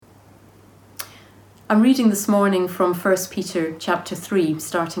I'm reading this morning from 1 Peter chapter 3,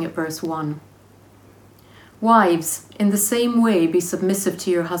 starting at verse 1. Wives, in the same way be submissive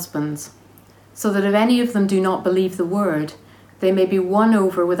to your husbands, so that if any of them do not believe the word, they may be won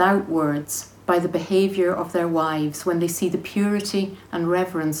over without words by the behaviour of their wives when they see the purity and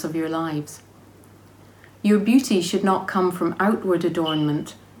reverence of your lives. Your beauty should not come from outward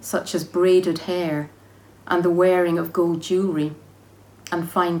adornment, such as braided hair and the wearing of gold jewellery and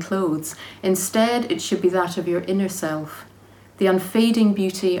fine clothes. Instead, it should be that of your inner self, the unfading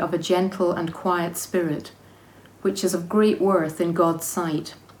beauty of a gentle and quiet spirit, which is of great worth in God's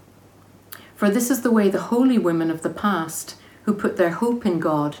sight. For this is the way the holy women of the past, who put their hope in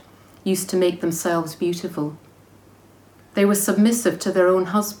God, used to make themselves beautiful. They were submissive to their own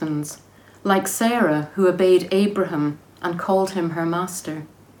husbands, like Sarah, who obeyed Abraham and called him her master.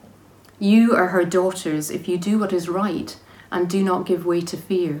 You are her daughters if you do what is right and do not give way to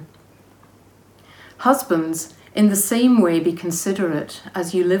fear. Husbands, in the same way be considerate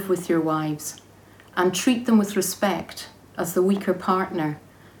as you live with your wives, and treat them with respect as the weaker partner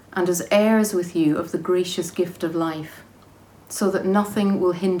and as heirs with you of the gracious gift of life, so that nothing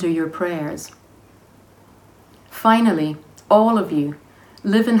will hinder your prayers. Finally, all of you,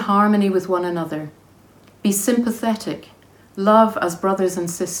 live in harmony with one another. Be sympathetic, love as brothers and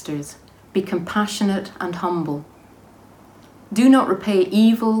sisters, be compassionate and humble. Do not repay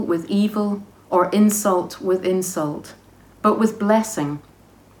evil with evil or insult with insult, but with blessing,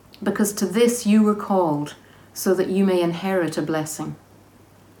 because to this you were called, so that you may inherit a blessing.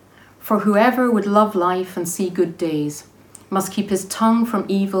 For whoever would love life and see good days must keep his tongue from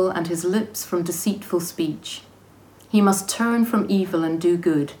evil and his lips from deceitful speech. He must turn from evil and do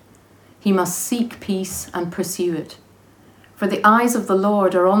good. He must seek peace and pursue it. For the eyes of the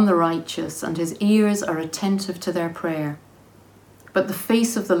Lord are on the righteous, and his ears are attentive to their prayer. But the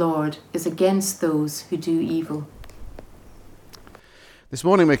face of the Lord is against those who do evil. This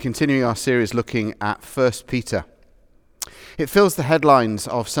morning we're continuing our series looking at 1 Peter. It fills the headlines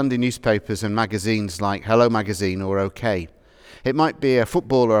of Sunday newspapers and magazines like Hello Magazine or OK. It might be a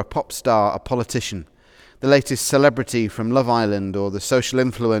footballer, a pop star, a politician, the latest celebrity from Love Island, or the social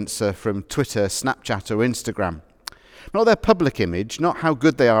influencer from Twitter, Snapchat or Instagram. Not their public image, not how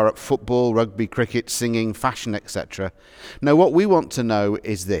good they are at football, rugby, cricket, singing, fashion, etc. No, what we want to know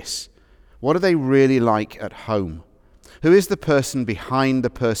is this. What are they really like at home? Who is the person behind the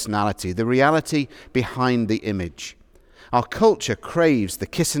personality, the reality behind the image? Our culture craves the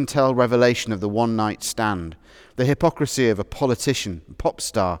kiss and tell revelation of the one-night stand, the hypocrisy of a politician, pop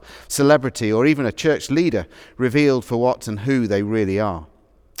star, celebrity, or even a church leader revealed for what and who they really are.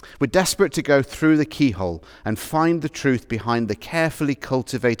 We're desperate to go through the keyhole and find the truth behind the carefully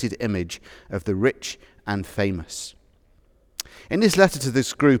cultivated image of the rich and famous. In his letter to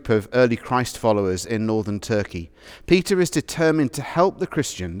this group of early Christ followers in northern Turkey, Peter is determined to help the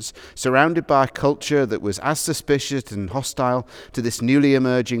Christians, surrounded by a culture that was as suspicious and hostile to this newly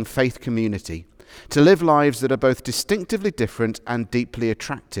emerging faith community, to live lives that are both distinctively different and deeply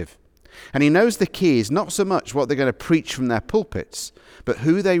attractive. And he knows the key is not so much what they're going to preach from their pulpits, but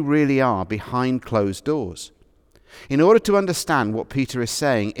who they really are behind closed doors. In order to understand what Peter is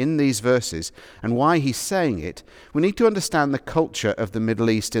saying in these verses and why he's saying it, we need to understand the culture of the Middle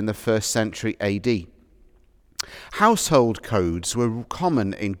East in the 1st century AD. Household codes were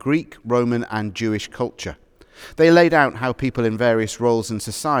common in Greek, Roman, and Jewish culture. They laid out how people in various roles in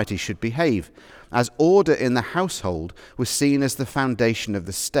society should behave, as order in the household was seen as the foundation of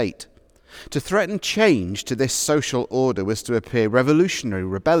the state. To threaten change to this social order was to appear revolutionary,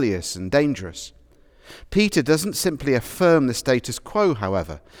 rebellious, and dangerous. Peter doesn't simply affirm the status quo,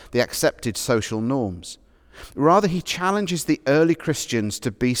 however, the accepted social norms. Rather, he challenges the early Christians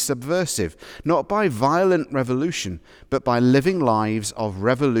to be subversive, not by violent revolution, but by living lives of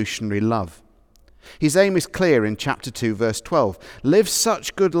revolutionary love. His aim is clear in chapter 2, verse 12. Live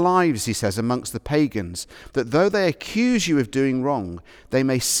such good lives, he says, amongst the pagans, that though they accuse you of doing wrong, they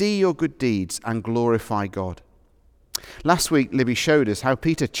may see your good deeds and glorify God. Last week, Libby showed us how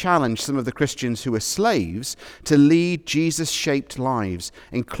Peter challenged some of the Christians who were slaves to lead Jesus-shaped lives,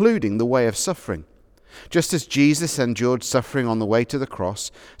 including the way of suffering. Just as Jesus endured suffering on the way to the cross,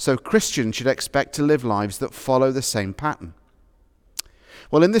 so Christians should expect to live lives that follow the same pattern.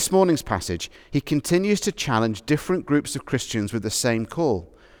 Well, in this morning's passage, he continues to challenge different groups of Christians with the same call: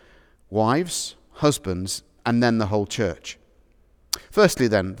 wives, husbands, and then the whole church. Firstly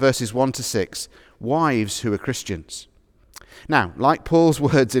then, verses 1 to 6, wives who are Christians. Now, like Paul's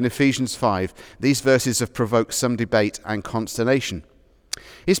words in Ephesians 5, these verses have provoked some debate and consternation.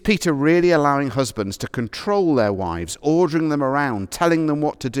 Is Peter really allowing husbands to control their wives, ordering them around, telling them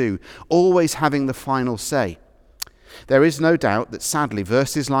what to do, always having the final say? There is no doubt that sadly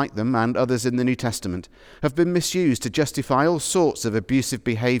verses like them and others in the New Testament have been misused to justify all sorts of abusive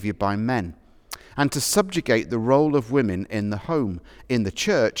behaviour by men and to subjugate the role of women in the home, in the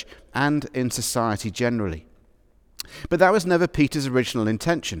church, and in society generally. But that was never Peter's original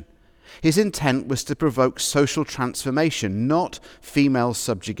intention. His intent was to provoke social transformation, not female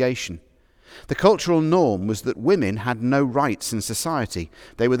subjugation. The cultural norm was that women had no rights in society.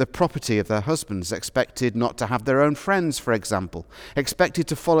 They were the property of their husbands, expected not to have their own friends, for example, expected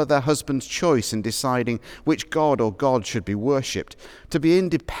to follow their husband's choice in deciding which god or god should be worshipped. To be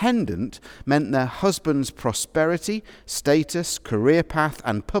independent meant their husband's prosperity, status, career path,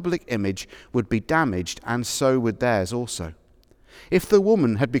 and public image would be damaged, and so would theirs also. If the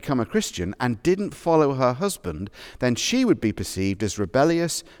woman had become a Christian and didn't follow her husband, then she would be perceived as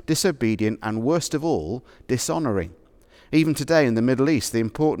rebellious, disobedient, and worst of all, dishonoring. Even today in the Middle East, the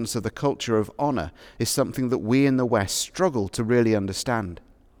importance of the culture of honor is something that we in the West struggle to really understand.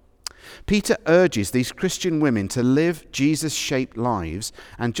 Peter urges these Christian women to live Jesus-shaped lives,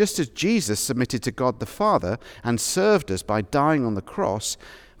 and just as Jesus submitted to God the Father and served us by dying on the cross,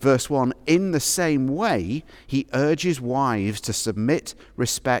 Verse 1, in the same way, he urges wives to submit,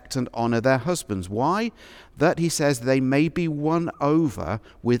 respect, and honor their husbands. Why? That, he says, they may be won over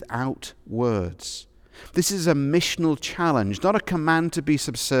without words. This is a missional challenge, not a command to be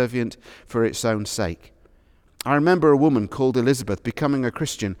subservient for its own sake. I remember a woman called Elizabeth becoming a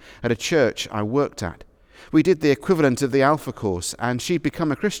Christian at a church I worked at. We did the equivalent of the Alpha course, and she'd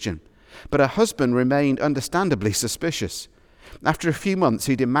become a Christian. But her husband remained understandably suspicious. After a few months,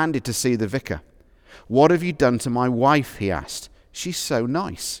 he demanded to see the vicar. "What have you done to my wife?" he asked. "She's so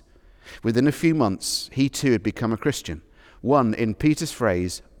nice." Within a few months, he too had become a Christian. One, in Peter's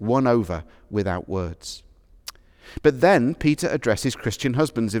phrase, won over without words. But then Peter addresses Christian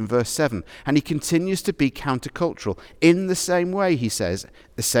husbands in verse 7, and he continues to be countercultural. In the same way, he says,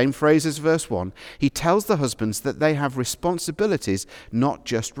 the same phrase as verse 1, he tells the husbands that they have responsibilities, not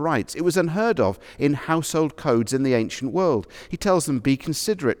just rights. It was unheard of in household codes in the ancient world. He tells them, be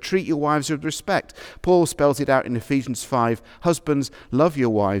considerate, treat your wives with respect. Paul spells it out in Ephesians 5, husbands, love your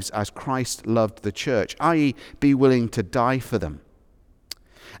wives as Christ loved the church, i.e., be willing to die for them.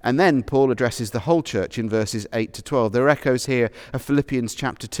 And then Paul addresses the whole church in verses 8 to 12. There are echoes here of Philippians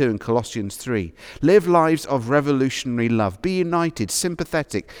chapter 2 and Colossians 3. Live lives of revolutionary love. Be united,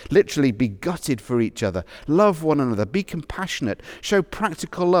 sympathetic, literally be gutted for each other. Love one another. Be compassionate. Show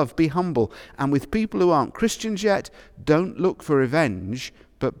practical love. Be humble. And with people who aren't Christians yet, don't look for revenge,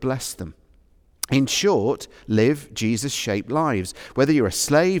 but bless them. In short, live Jesus-shaped lives. Whether you're a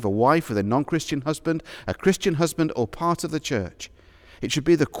slave, a wife with a non-Christian husband, a Christian husband, or part of the church. It should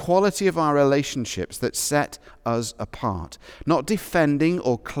be the quality of our relationships that set us apart, not defending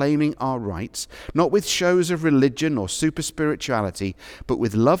or claiming our rights, not with shows of religion or super spirituality, but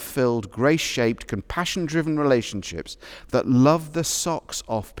with love-filled, grace-shaped, compassion-driven relationships that love the socks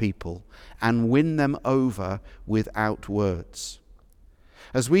off people and win them over without words.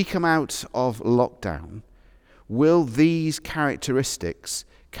 As we come out of lockdown, will these characteristics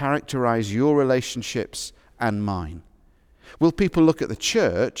characterize your relationships and mine? Will people look at the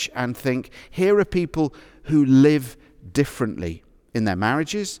church and think, here are people who live differently in their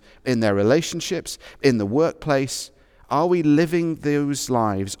marriages, in their relationships, in the workplace? Are we living those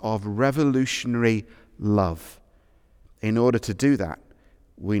lives of revolutionary love? In order to do that,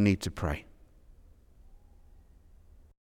 we need to pray.